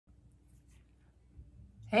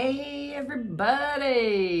Hey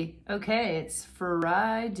everybody! Okay, it's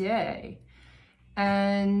Friday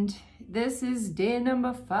and this is day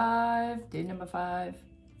number five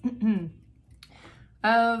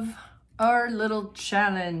of our little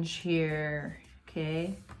challenge here.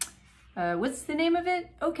 Okay, what's the name of it?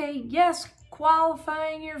 Okay, yes,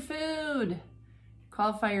 qualifying your food.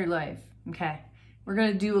 Qualify your life. Okay, we're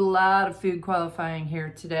gonna do a lot of food qualifying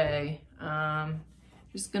here today.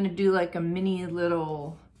 Just gonna do like a mini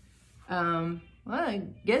little, well, I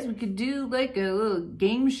guess we could do like a little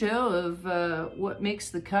game show of what makes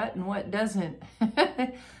the cut and what doesn't.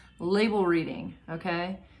 Label reading,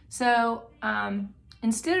 okay? So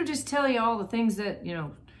instead of just telling you all the things that, you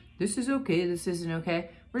know, this is okay, this isn't okay,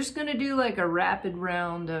 we're just gonna do like a rapid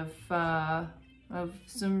round of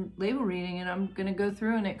some label reading, and I'm gonna go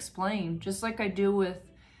through and explain, just like I do with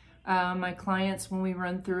my clients when we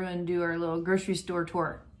run through and do our little grocery store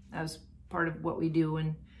tour. That's part of what we do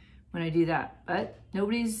when I do that. But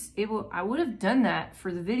nobody's able, I would have done that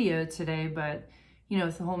for the video today, but you know,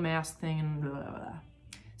 it's the whole mask thing and blah, blah, blah.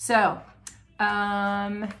 So,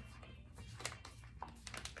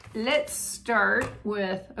 let's start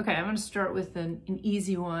with, okay, I'm gonna start with an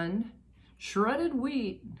easy one. Shredded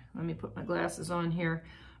wheat. Let me put my glasses on here.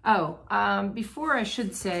 Before I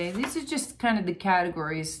should say, these are just kind of the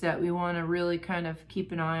categories that we want to really kind of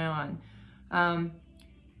keep an eye on.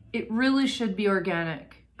 It really should be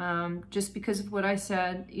organic, just because of what I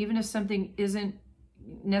said. Even if something isn't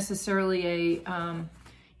necessarily a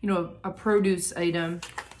produce item,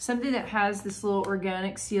 something that has this little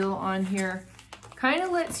organic seal on here kind of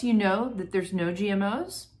lets you know that there's no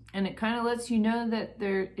GMOs, and it kind of lets you know that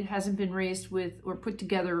it hasn't been raised with or put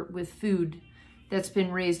together with food that's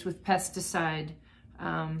been raised with pesticide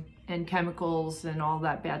and chemicals and all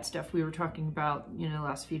that bad stuff we were talking about, you know, the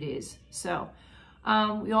last few days. So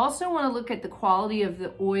we also want to look at the quality of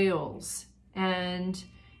the oils and,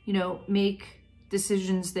 you know, make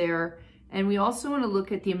decisions there. And we also want to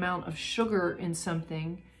look at the amount of sugar in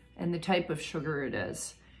something and the type of sugar it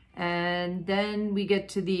is. And then we get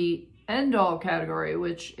to the end-all category,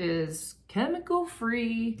 which is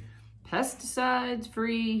chemical-free,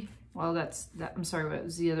 pesticide-free. Well, I'm sorry, what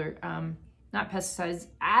was the other, not pesticides,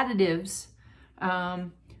 additives,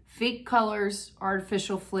 fake colors,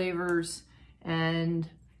 artificial flavors, and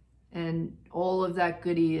all of that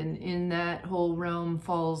goodie. And in that whole realm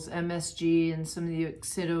falls MSG and some of the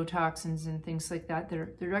oxidatoxins and things like that.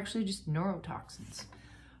 They're actually just neurotoxins.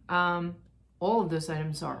 All of those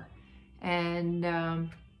items are. And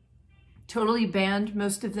totally banned,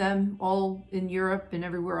 most of them, all in Europe and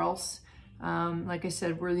everywhere else. Like I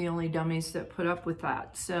said, we're the only dummies that put up with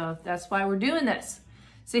that. So that's why we're doing this.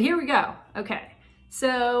 So here we go. Okay.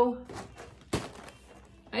 So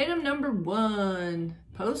item number one,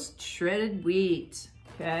 post-shredded wheat.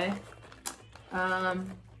 Okay.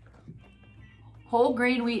 Whole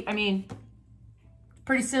grain wheat. I mean,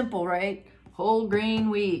 pretty simple, right? Whole grain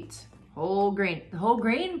wheat. Whole grain. The whole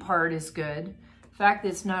grain part is good. The fact that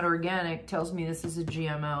it's not organic tells me this is a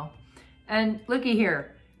GMO. And looky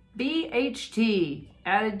here. BHT,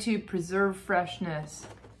 added to preserve freshness.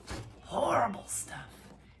 Horrible stuff.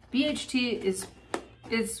 BHT is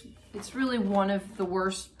it's really one of the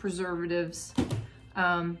worst preservatives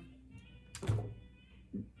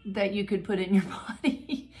that you could put in your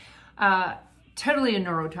body. Totally a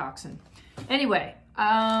neurotoxin. Anyway,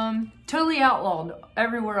 totally outlawed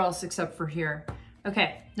everywhere else except for here.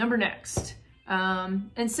 Okay, number next.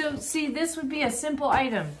 And so, see, this would be a simple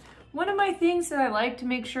item. One of my things that I like to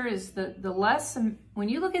make sure is the less, when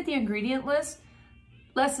you look at the ingredient list,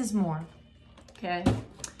 less is more, okay?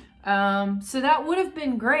 So that would have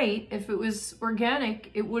been great if it was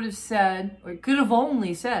organic. It would have said, or it could have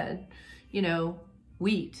only said, you know,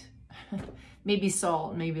 wheat, maybe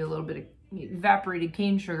salt, maybe a little bit of evaporated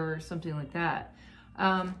cane sugar or something like that.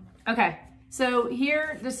 Okay, so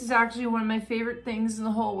here, this is actually one of my favorite things in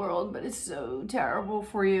the whole world, but it's so terrible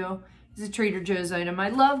for you. It's a Trader Joe's item. I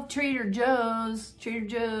love Trader Joe's. Trader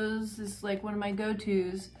Joe's is like one of my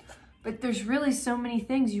go-tos. But there's really so many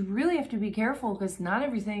things. You really have to be careful because not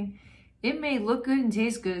everything, it may look good and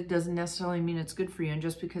taste good. It doesn't necessarily mean it's good for you. And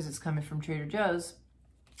just because it's coming from Trader Joe's,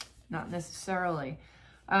 not necessarily.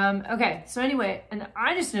 Okay, so anyway, and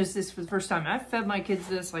I just noticed this for the first time. I've fed my kids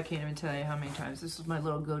this. I can't even tell you how many times. This is my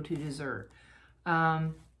little go-to dessert.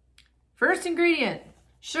 First ingredient,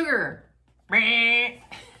 sugar.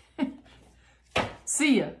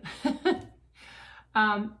 See ya.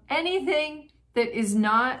 Anything that is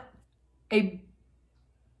not a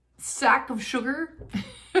sack of sugar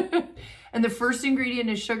and the first ingredient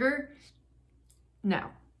is sugar, no,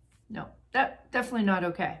 that's definitely not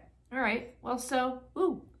okay. All right, well, so,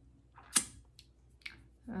 ooh,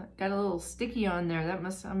 got a little sticky on there. I'm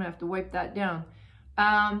gonna have to wipe that down.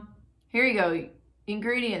 Here you go.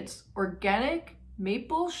 Ingredients: organic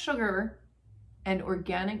maple sugar and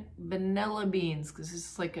organic vanilla beans, because this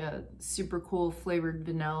is like a super cool flavored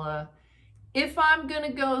vanilla. If I'm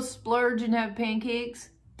gonna go splurge and have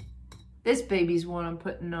pancakes, this baby's what I'm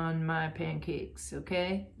putting on my pancakes,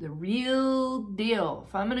 okay? The real deal.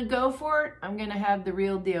 If I'm gonna go for it, I'm gonna have the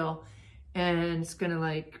real deal, and it's gonna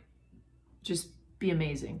like just be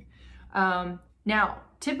amazing. Now,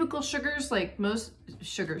 typical sugars, like most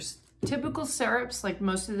sugars, typical syrups, like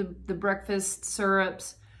most of the breakfast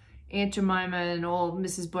syrups, Aunt Jemima and all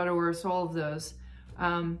Mrs. Butterworth's, all of those,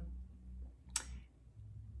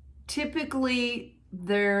 typically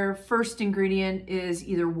their first ingredient is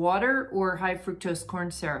either water or high fructose corn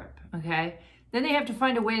syrup, okay? Then they have to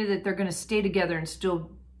find a way that they're gonna stay together and still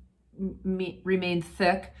remain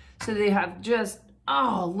thick. So they have just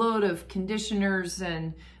a load of conditioners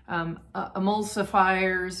and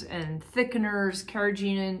emulsifiers and thickeners,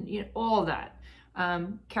 carrageenan, you know, all of that.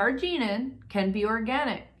 Carrageenan can be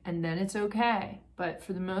organic, and then it's okay. But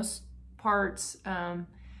for the most parts,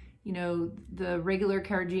 you know, the regular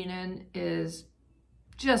carrageenan is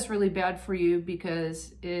just really bad for you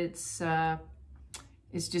because it's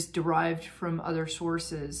just derived from other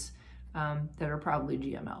sources that are probably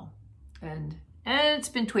GMO, and it's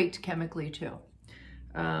been tweaked chemically too.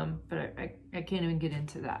 But I can't even get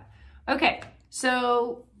into that. Okay,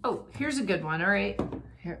 so, oh, here's a good one, all right?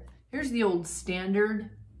 Here's the old standard,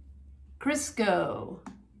 Crisco.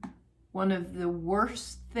 One of the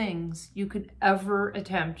worst things you could ever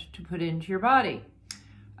attempt to put into your body.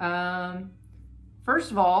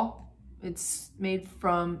 First of all, it's made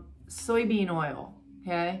from soybean oil,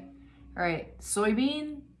 okay? All right,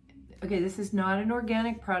 soybean, okay, this is not an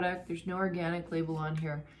organic product. There's no organic label on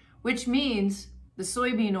here, which means the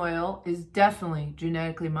soybean oil is definitely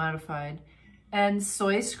genetically modified, and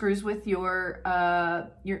soy screws with your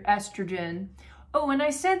estrogen. Oh, and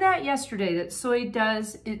I said that yesterday, that soy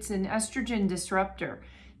it's an estrogen disruptor.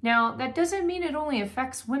 Now, that doesn't mean it only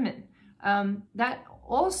affects women. That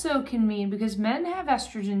also can mean, because men have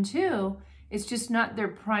estrogen too, it's just not their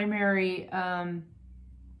primary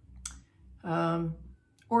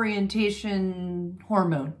orientation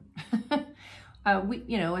hormone.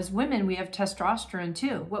 You know, as women, we have testosterone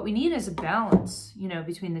too. What we need is a balance, you know,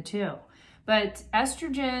 between the two. But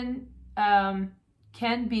estrogen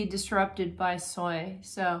can be disrupted by soy.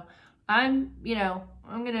 So I'm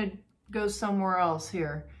gonna go somewhere else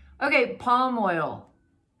here. Okay, palm oil.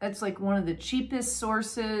 That's like one of the cheapest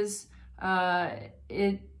sources.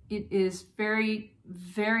 It is very,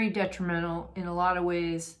 very detrimental in a lot of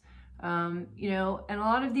ways. You know, and a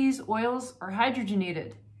lot of these oils are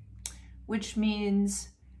hydrogenated, which means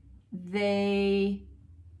they're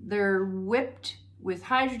whipped with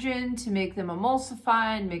hydrogen to make them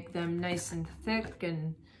emulsify and make them nice and thick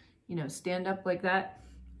and, you know, stand up like that.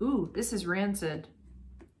 Ooh, this is rancid.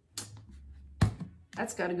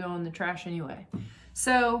 That's got to go in the trash anyway.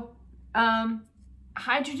 So,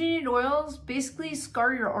 hydrogenated oils basically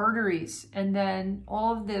scar your arteries, and then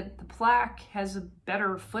all of the plaque has a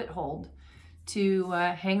better foothold to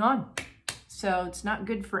hang on. So it's not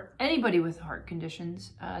good for anybody with heart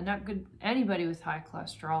conditions, not good for anybody with high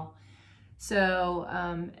cholesterol. So,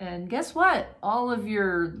 and guess what? All of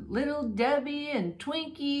your Little Debbie and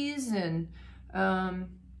Twinkies and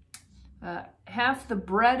half the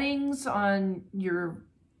breadings on your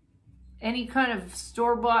any kind of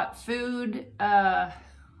store-bought food, I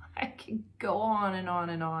can go on and on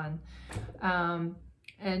and on.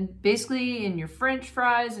 And basically in your French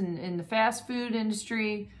fries and in the fast food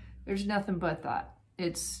industry, there's nothing but that.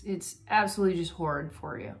 It's absolutely just horrid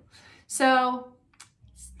for you. So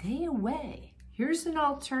stay away. Here's an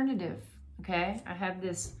alternative, okay? I have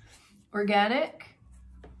this organic.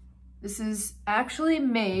 This is actually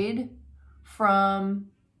made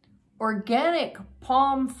from organic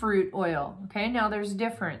palm fruit oil, okay? Now there's a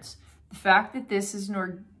difference. The fact that this is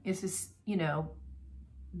you know,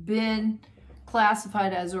 been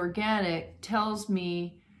classified as organic tells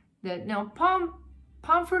me that now palm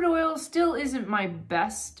fruit oil still isn't my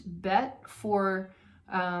best bet for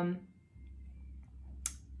an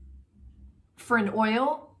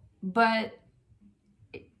oil, but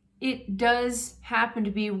it does happen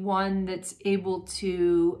to be one that's able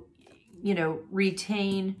to, you know,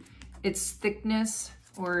 retain its thickness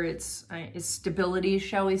or its stability,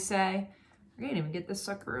 shall we say. I can't even get this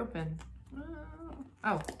sucker open.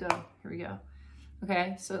 Oh, duh, here we go.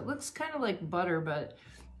 Okay, so it looks kind of like butter, but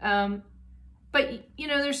you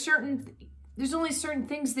know, there's certain there's only certain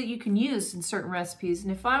things that you can use in certain recipes.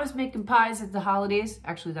 And if I was making pies at the holidays,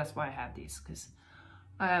 actually that's why I had these, because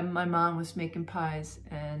my mom was making pies,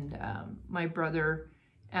 and my brother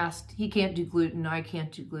asked, he can't do gluten, I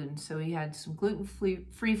can't do gluten, so he had some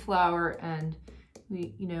gluten-free flour, and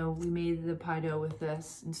we made the pie dough with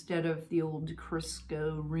this instead of the old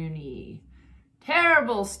Crisco Rooney.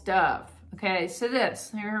 Terrible stuff. Okay, so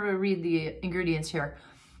this, here I'm gonna read the ingredients here.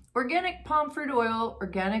 Organic palm fruit oil,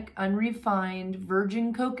 organic unrefined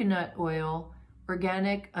virgin coconut oil,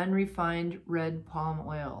 organic unrefined red palm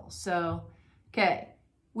oil. So, okay,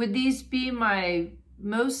 would these be my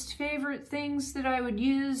most favorite things that I would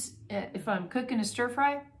use if I'm cooking a stir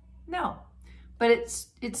fry? No, but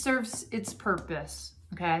it serves its purpose,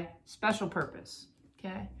 okay? Special purpose,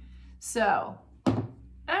 okay? So,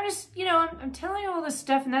 I'm just, I'm telling you all this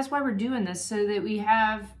stuff, and that's why we're doing this, so that we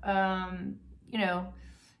have,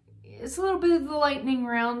 it's a little bit of the lightning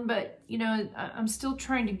round, but, I'm still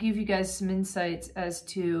trying to give you guys some insights as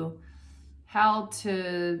to how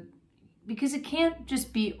to, because it can't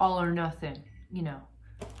just be all or nothing,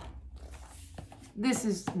 This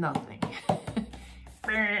is nothing.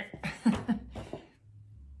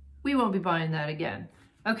 We won't be buying that again.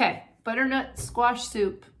 Okay, butternut squash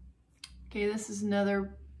soup. Okay, this is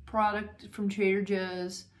another product from Trader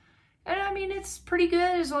Joe's. And I mean, it's pretty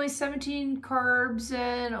good. It's only 17 carbs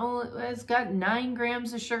and it's got 9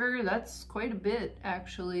 grams of sugar. That's quite a bit,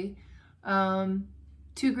 actually.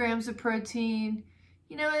 2 grams of protein.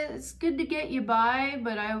 It's good to get you by,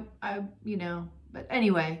 but but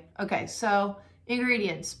anyway. Okay, so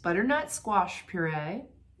ingredients: butternut squash puree.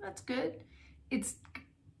 That's good. It's,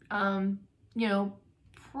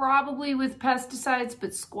 probably with pesticides,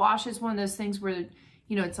 but squash is one of those things where,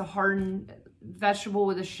 it's a hardened vegetable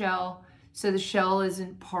with a shell. So the shell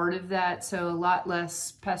isn't part of that. So a lot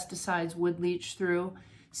less pesticides would leach through.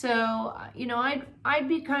 So, I'd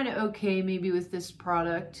be kind of okay maybe with this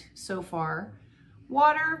product so far.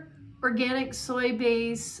 Water, organic soy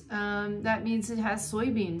base. That means it has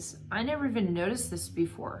soybeans. I never even noticed this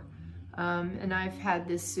before. And I've had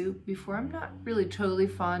this soup before. I'm not really totally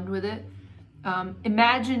fond with it.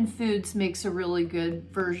 Imagine Foods makes a really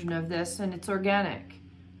good version of this, and it's organic.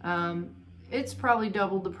 It's probably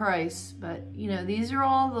double the price, but these are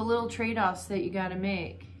all the little trade-offs that you got to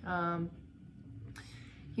make.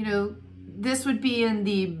 This would be in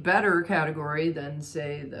the better category than,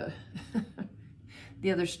 say,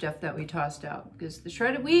 the other stuff that we tossed out, because the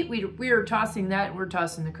shredded wheat, we are tossing that, and we're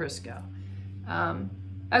tossing the Crisco.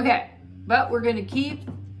 Okay, but we're gonna keep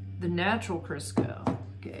the natural Crisco.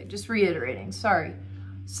 Okay, just reiterating, sorry.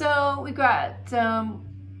 So we got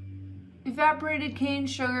evaporated cane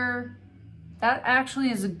sugar. That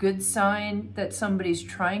actually is a good sign that somebody's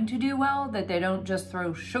trying to do well, that they don't just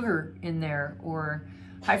throw sugar in there, or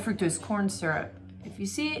high fructose corn syrup. If you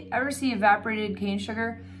ever see evaporated cane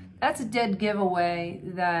sugar, that's a dead giveaway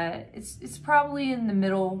that it's probably in the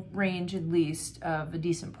middle range at least of a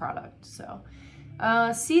decent product. So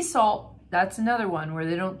sea salt, that's another one where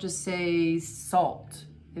they don't just say salt.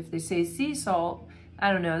 If they say sea salt,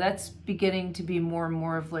 I don't know, that's beginning to be more and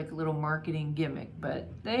more of like a little marketing gimmick, but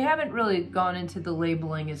they haven't really gone into the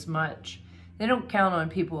labeling as much. They don't count on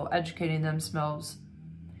people educating themselves,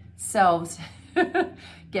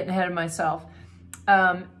 getting ahead of myself,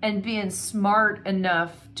 and being smart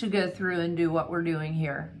enough to go through and do what we're doing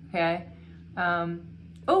here, okay?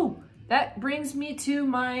 Oh, that brings me to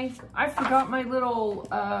I forgot my little,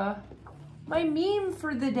 my meme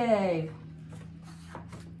for the day.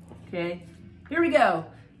 Okay, here we go.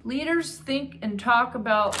 Leaders think and talk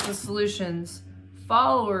about the solutions.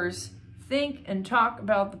 Followers think and talk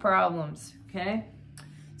about the problems, okay?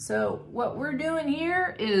 So what we're doing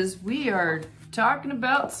here is we are talking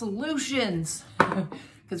about solutions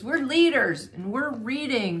because we're leaders and we're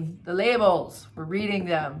reading the labels. We're reading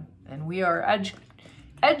them and we are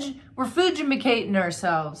we're fumigating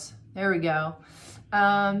ourselves. There we go.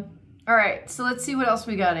 All right, so let's see what else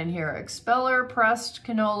we got in here. Expeller pressed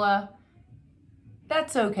canola.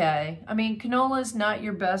 That's okay. I mean, canola is not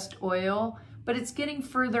your best oil, but it's getting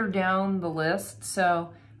further down the list.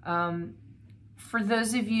 So for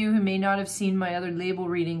those of you who may not have seen my other label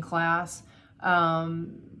reading class,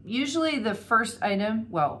 usually the first item,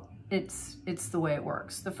 well, it's the way it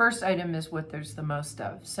works. The first item is what there's the most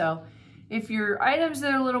of. So if your items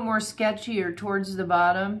that are a little more sketchy are towards the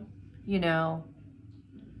bottom,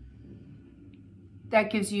 that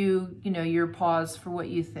gives you, your pause for what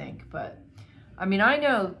you think. But I mean, I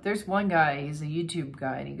know there's one guy, he's a YouTube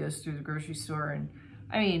guy, and he goes through the grocery store, and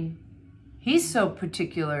I mean, he's so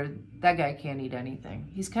particular, that guy can't eat anything.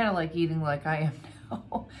 He's kind of like eating like I am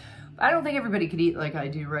now. I don't think everybody could eat like I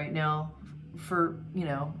do right now. for, you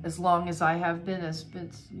know, as long as I have been, it's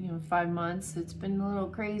been, you know, 5 months. It's been a little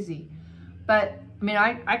crazy. But, I mean,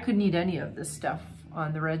 I couldn't eat any of this stuff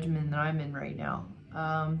on the regimen that I'm in right now.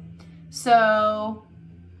 So,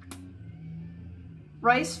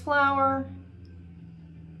 rice flour,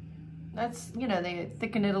 that's, you know, they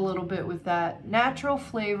thicken it a little bit with that. Natural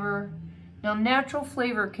flavor. Now, natural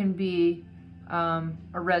flavor can be a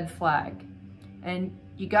red flag. And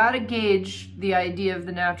you got to gauge the idea of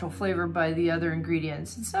the natural flavor by the other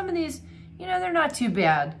ingredients. And some of these, you know, they're not too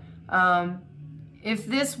bad. If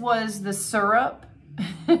this was the syrup,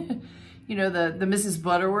 you know, the Mrs.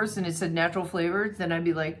 Butterworth, and it said natural flavors, then I'd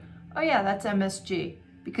be like, oh yeah, that's MSG.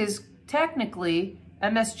 Because technically,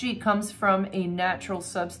 MSG comes from a natural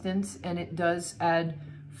substance, and it does add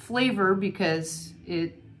flavor because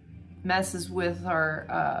it messes with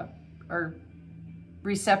our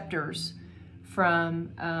receptors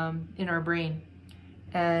from in our brain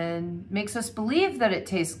and makes us believe that it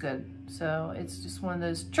tastes good. So it's just one of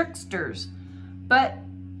those tricksters. But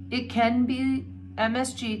it can be,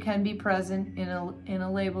 MSG can be present in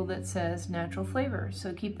a label that says natural flavor.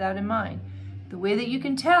 So keep that in mind. The way that you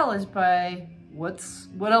can tell is by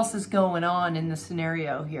what else is going on in the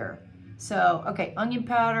scenario here. So, okay, onion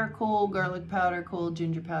powder, cool, garlic powder, cool,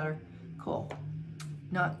 ginger powder, cool.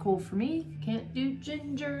 Not cool for me, can't do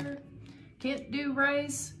ginger, can't do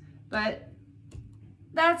rice, but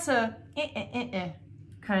that's a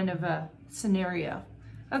kind of a scenario.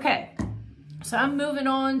 Okay, so I'm moving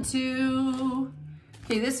on to,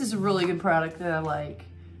 okay, this is a really good product that I like.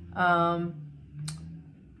 And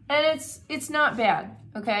it's not bad,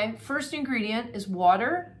 okay? First ingredient is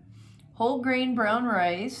water, whole grain brown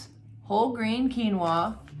rice, whole grain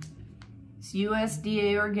quinoa. It's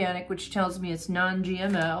USDA organic, which tells me it's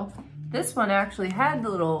non-GMO. This one actually had the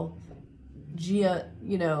little, you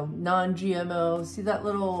know, non-GMO. See that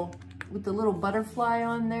little, with the little butterfly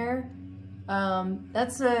on there?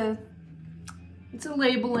 It's a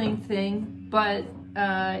labeling thing, but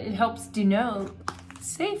it helps denote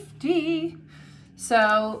safety.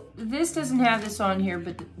 So this doesn't have this on here,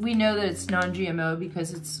 but we know that it's non-GMO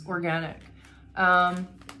because it's organic.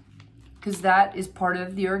 Because that is part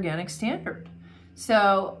of the organic standard.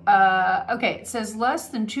 So, okay, it says less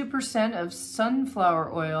than 2% of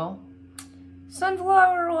sunflower oil.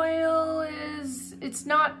 Sunflower oil is, it's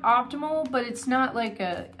not optimal, but it's not like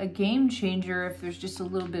a game changer if there's just a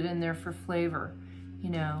little bit in there for flavor,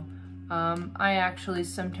 you know. I actually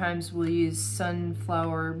sometimes will use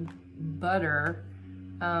sunflower butter.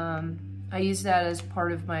 I use that as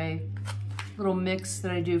part of my little mix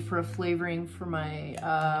that I do for a flavoring for my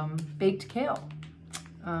baked kale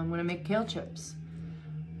when I make kale chips.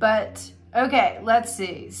 But okay, let's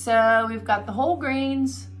see. So we've got the whole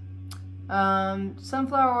grains,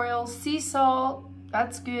 sunflower oil, sea salt,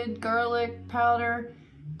 that's good, garlic powder,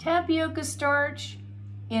 tapioca starch.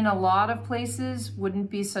 In a lot of places wouldn't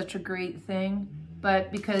be such a great thing,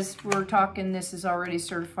 but because we're talking this is already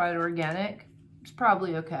certified organic, it's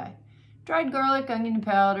probably okay. Dried garlic, onion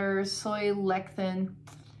powder, soy lecithin.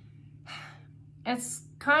 It's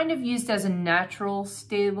kind of used as a natural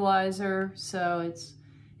stabilizer, so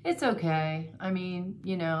it's okay. I mean,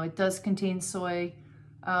 you know, it does contain soy,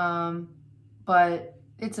 but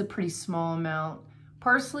it's a pretty small amount.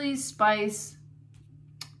 Parsley, spice,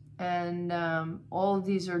 and all of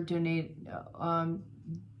these are denoted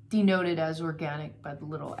as organic by the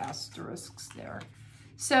little asterisks there.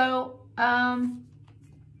 So, and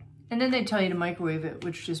then they tell you to microwave it,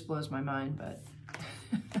 which just blows my mind, but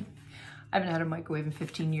I haven't had a microwave in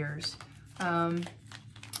 15 years.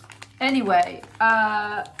 Anyway,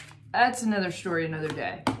 that's another story, another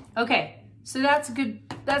day. Okay, so that's a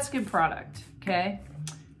good product, okay?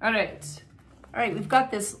 All right, we've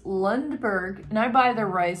got this Lundberg, and I buy their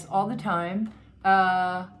rice all the time.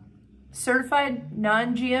 Certified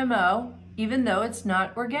non-GMO, even though it's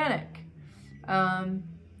not organic.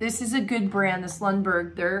 This is a good brand, this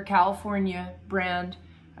Lundberg. They're a California brand,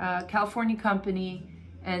 California company,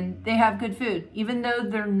 and they have good food. Even though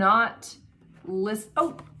they're not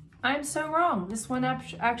oh, I'm so wrong. This one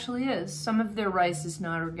actually is. Some of their rice is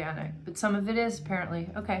not organic, but some of it is apparently.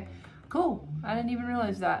 Okay, cool. I didn't even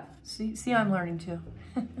realize that. See, I'm learning too.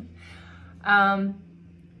 All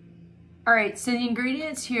right, so the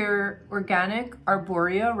ingredients here, organic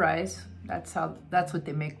arborio rice. That's what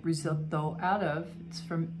they make risotto out of.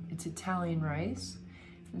 It's Italian rice.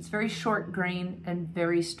 It's very short grain and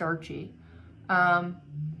very starchy. So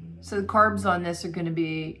the carbs on this are going to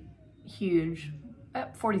be huge,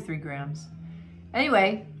 at 43 grams.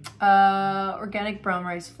 Anyway, organic brown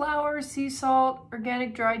rice flour, sea salt,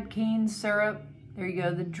 organic dried cane syrup. There you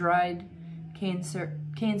go, the dried cane syrup.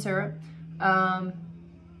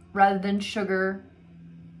 rather than sugar.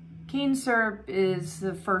 Cane syrup is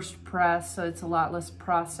the first press, so it's a lot less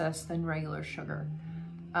processed than regular sugar.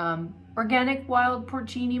 Organic wild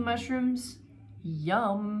porcini mushrooms,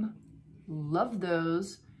 yum, love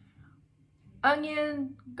those.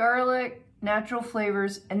 Onion, garlic, natural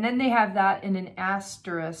flavors, and then they have that in an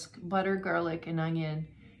asterisk, butter, garlic, and onion,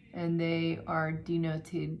 and they are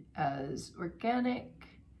denoted as organic.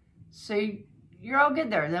 So you're all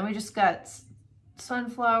good there. Then we just got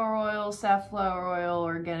sunflower oil, safflower oil,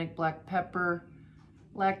 organic black pepper,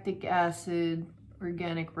 lactic acid,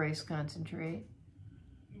 organic rice concentrate.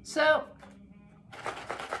 So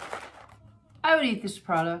I would eat this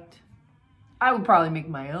product. I would probably make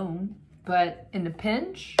my own, but in the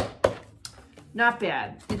pinch, not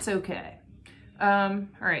bad. It's okay. All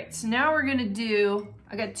right, so now we're gonna do,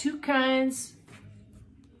 I got 2 kinds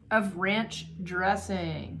of ranch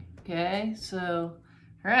dressing, okay? So,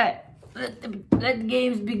 all right, let the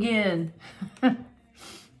games begin.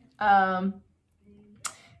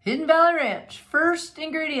 Hidden Valley Ranch, first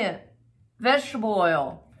ingredient, vegetable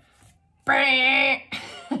oil.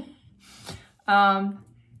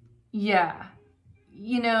 Yeah,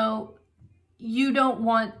 you know, you don't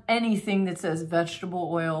want anything that says vegetable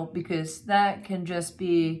oil because that can just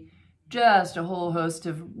be just a whole host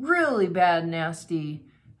of really bad, nasty,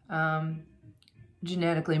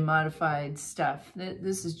 genetically modified stuff.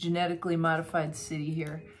 This is genetically modified city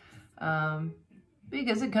here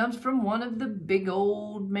because it comes from one of the big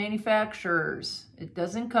old manufacturers. It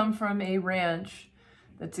doesn't come from a ranch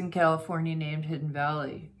that's in California named Hidden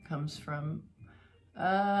Valley. It comes from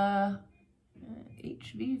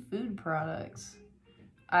HV Food Products.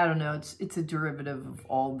 I don't know, it's a derivative of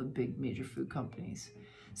all the big major food companies.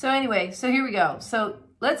 So anyway, so here we go. So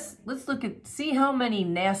let's look at, see how many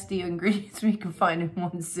nasty ingredients we can find in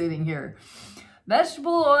one sitting here.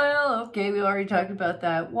 Vegetable oil, okay, we already talked about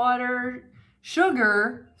that. Water,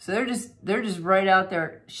 sugar, so they're just right out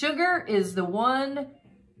there. Sugar is the 1,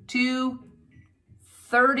 2,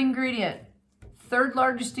 3rd ingredient, 3rd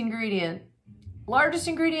largest ingredient. Largest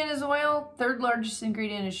ingredient is oil, 3rd largest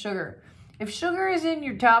ingredient is sugar. If sugar is in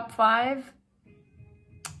your top 5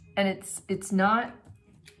 and it's not,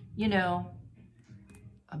 you know,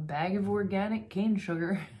 a bag of organic cane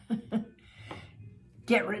sugar,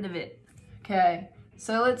 get rid of it. Okay,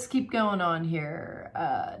 so let's keep going on here.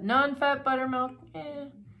 Non-fat buttermilk,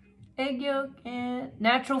 egg yolk,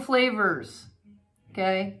 natural flavors.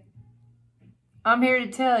 Okay, I'm here to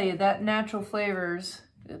tell you that natural flavors,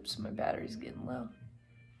 oops, my battery's getting low.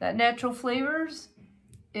 That natural flavors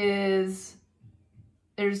is,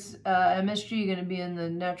 there's MSG going to be in the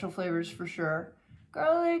natural flavors for sure.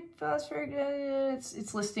 Garlic, phosphoric,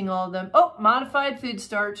 it's listing all of them. Oh, modified food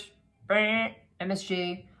starch,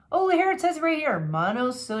 MSG. Oh, here it says right here,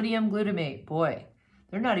 monosodium glutamate. Boy,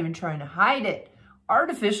 they're not even trying to hide it.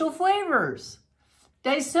 Artificial flavors.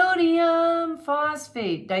 Disodium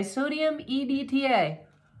phosphate, disodium EDTA.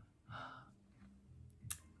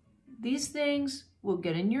 These things will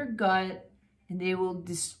get in your gut and they will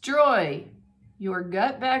destroy your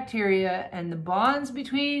gut bacteria and the bonds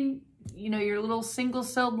between, you know, your little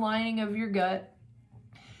single-celled lining of your gut.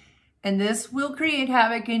 And this will create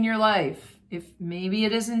havoc in your life. If maybe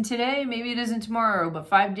it isn't today, maybe it isn't tomorrow, but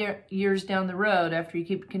 5 years down the road, after you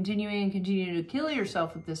keep continuing to kill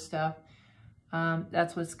yourself with this stuff,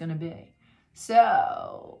 that's what's going to be.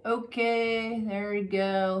 So, okay, there we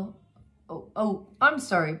go. Oh, I'm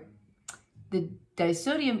sorry. The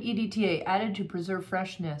disodium EDTA added to preserve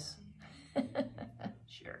freshness.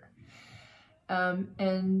 Sure.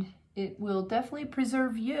 And it will definitely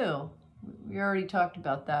preserve you. We already talked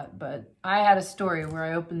about that, but I had a story where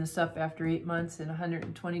I opened this up after 8 months in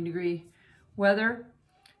 120-degree weather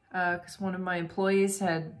because one of my employees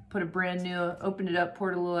had put a brand new, opened it up,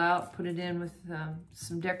 poured a little out, put it in with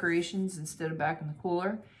some decorations instead of back in the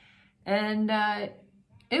cooler. And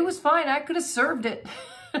it was fine. I could have served it.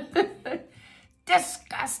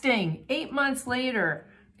 Disgusting. 8 months later.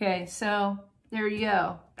 Okay, so there you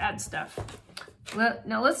go. Bad stuff. Well,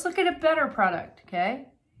 now let's look at a better product, okay?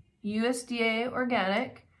 USDA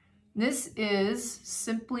organic. This is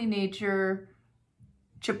Simply Nature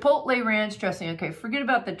Chipotle ranch dressing. Okay, forget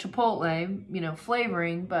about the chipotle, you know,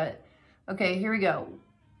 flavoring, but okay, here we go.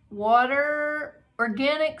 Water,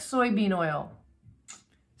 organic soybean oil.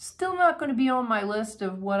 Still not going to be on my list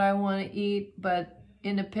of what I want to eat, but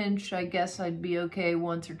in a pinch, I guess I'd be okay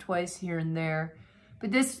once or twice here and there.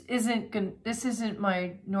 But this isn't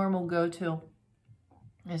my normal go-to.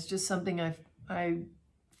 It's just something I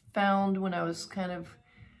found when I was kind of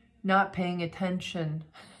not paying attention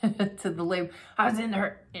to the label. I was in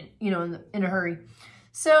a hurry.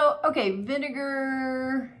 So, okay,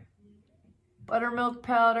 vinegar, buttermilk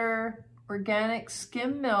powder, organic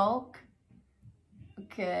skim milk,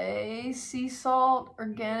 okay, sea salt,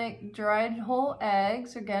 organic dried whole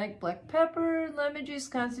eggs, organic black pepper, lemon juice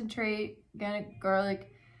concentrate, organic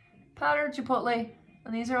garlic powder, chipotle,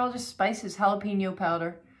 and these are all just spices, jalapeno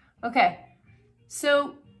powder. Okay,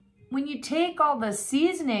 so when you take all the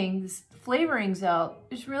seasonings, flavorings out,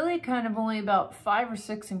 there's really kind of only about 5 or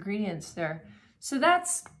 6 ingredients there. So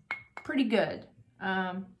that's pretty good.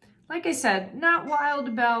 Like I said, not wild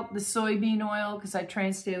about the soybean oil because I try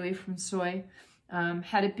and stay away from soy.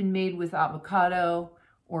 Had it been made with avocado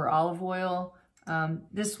or olive oil,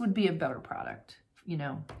 this would be a better product, you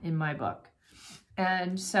know, in my book.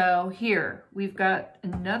 And so here we've got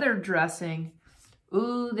another dressing.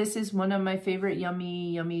 Ooh, this is one of my favorite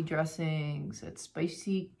yummy, yummy dressings. It's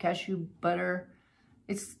spicy cashew butter.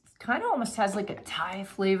 It's kind of almost has like a Thai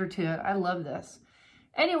flavor to it. I love this.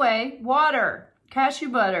 Anyway, water, cashew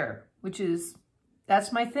butter, which is,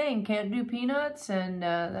 that's my thing. Can't do peanuts, and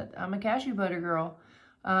I'm a cashew butter girl.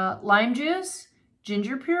 Lime juice,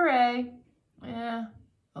 ginger puree. Yeah.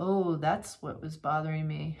 Oh, that's what was bothering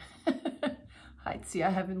me. I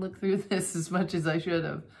haven't looked through this as much as I should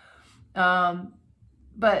have.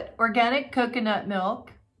 But organic coconut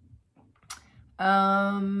milk,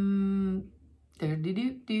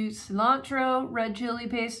 cilantro, red chili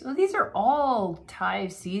paste. Oh, these are all Thai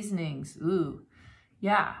seasonings. Ooh,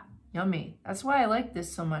 yeah, yummy. That's why I like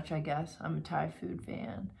this so much, I guess. I'm a Thai food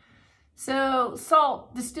fan. So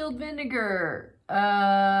salt, distilled vinegar,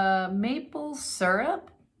 maple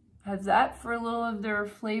syrup. Have that for a little of their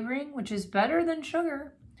flavoring, which is better than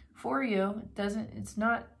sugar for you. It's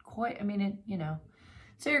not quite, I mean, you know.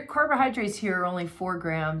 So your carbohydrates here are only 4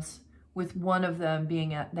 grams, with one of them being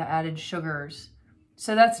the added sugars.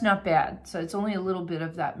 So that's not bad. So it's only a little bit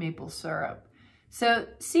of that maple syrup. So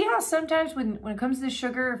see how sometimes when it comes to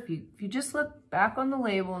sugar, if you just look back on the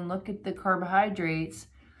label and look at the carbohydrates,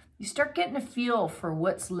 you start getting a feel for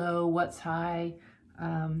what's low, what's high,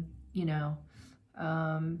 you know.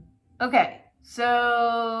 Okay,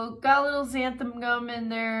 so got a little xanthan gum in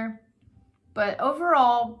there. But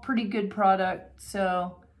overall, pretty good product,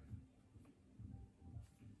 so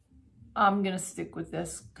I'm going to stick with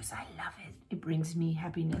this because I love it. It brings me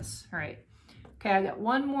happiness. All right. Okay, I got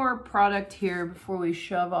one more product here before we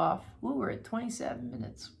shove off. Ooh, we're at 27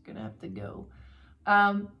 minutes. We're going to have to go.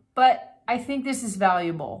 But I think this is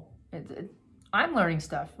valuable. I'm learning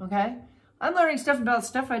stuff, okay? I'm learning stuff about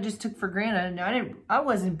stuff I just took for granted, and I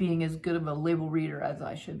wasn't being as good of a label reader as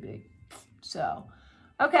I should be. So,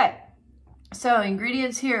 okay. So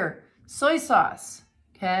ingredients here, soy sauce,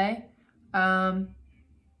 okay?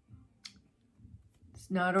 It's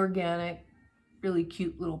not organic, really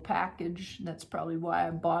cute little package. That's probably why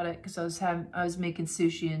I bought it, because I was making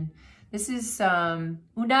sushi, and this is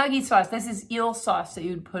unagi sauce. This is eel sauce that you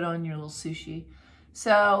would put on your little sushi.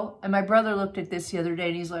 So, and my brother looked at this the other day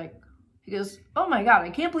and he goes, oh my God, I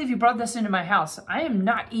can't believe you brought this into my house. I am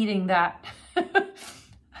not eating that.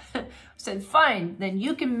 Said, fine, then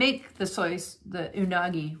you can make the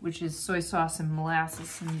unagi, which is soy sauce and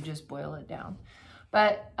molasses, and you just boil it down.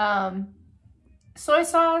 But soy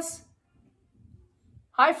sauce,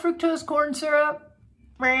 high fructose corn syrup.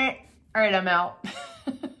 All right, I'm out.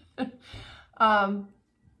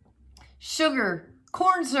 Sugar,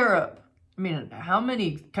 corn syrup. I mean, how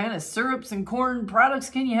many kind of syrups and corn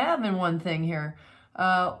products can you have in one thing here?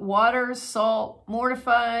 Water, salt,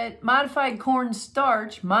 modified corn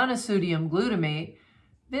starch, monosodium glutamate,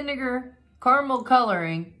 vinegar, caramel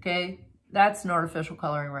coloring, okay, that's an artificial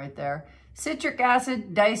coloring right there, citric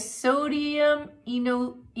acid, disodium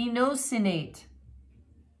inosinate,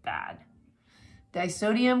 bad,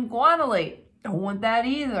 disodium guanylate, don't want that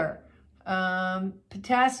either,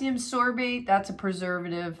 potassium sorbate, that's a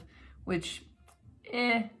preservative, which,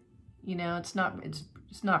 you know, it's not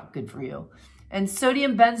good for you. And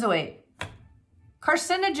sodium benzoate,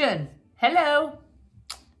 carcinogen, hello.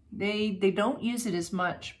 They don't use it as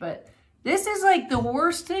much, but this is like the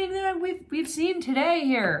worst thing that we've seen today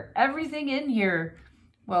here. Everything in here,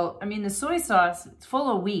 well, I mean, the soy sauce, it's full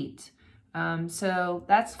of wheat. So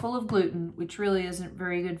that's full of gluten, which really isn't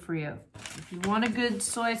very good for you. If you want a good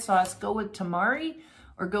soy sauce, go with tamari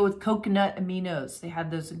or go with coconut aminos. They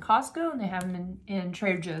have those in Costco and they have them in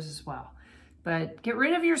Trader Joe's as well. But get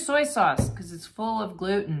rid of your soy sauce because it's full of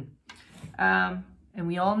gluten. And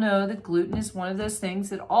we all know that gluten is one of those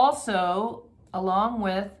things that also, along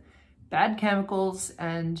with bad chemicals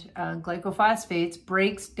and glycophosphates,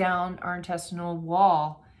 breaks down our intestinal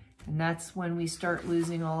wall. And that's when we start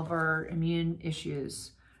losing all of our immune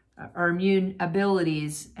issues. our immune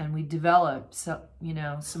abilities, and we develop, so, you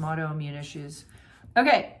know, some autoimmune issues.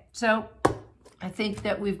 Okay, so I think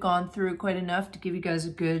that we've gone through quite enough to give you guys a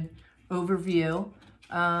good overview.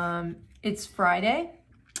 It's Friday,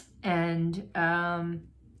 and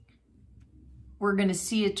we're going to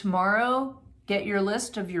see you tomorrow. Get your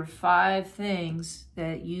list of your 5 things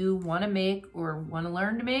that you want to make or want to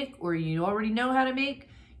learn to make, or you already know how to make,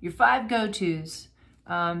 your 5 go-tos.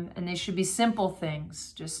 And they should be simple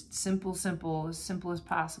things, just simple, as simple as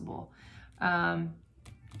possible.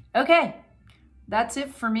 Okay, that's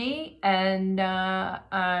it for me, and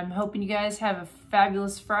I'm hoping you guys have a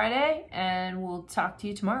fabulous Friday, and we'll talk to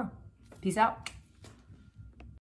you tomorrow. Peace out.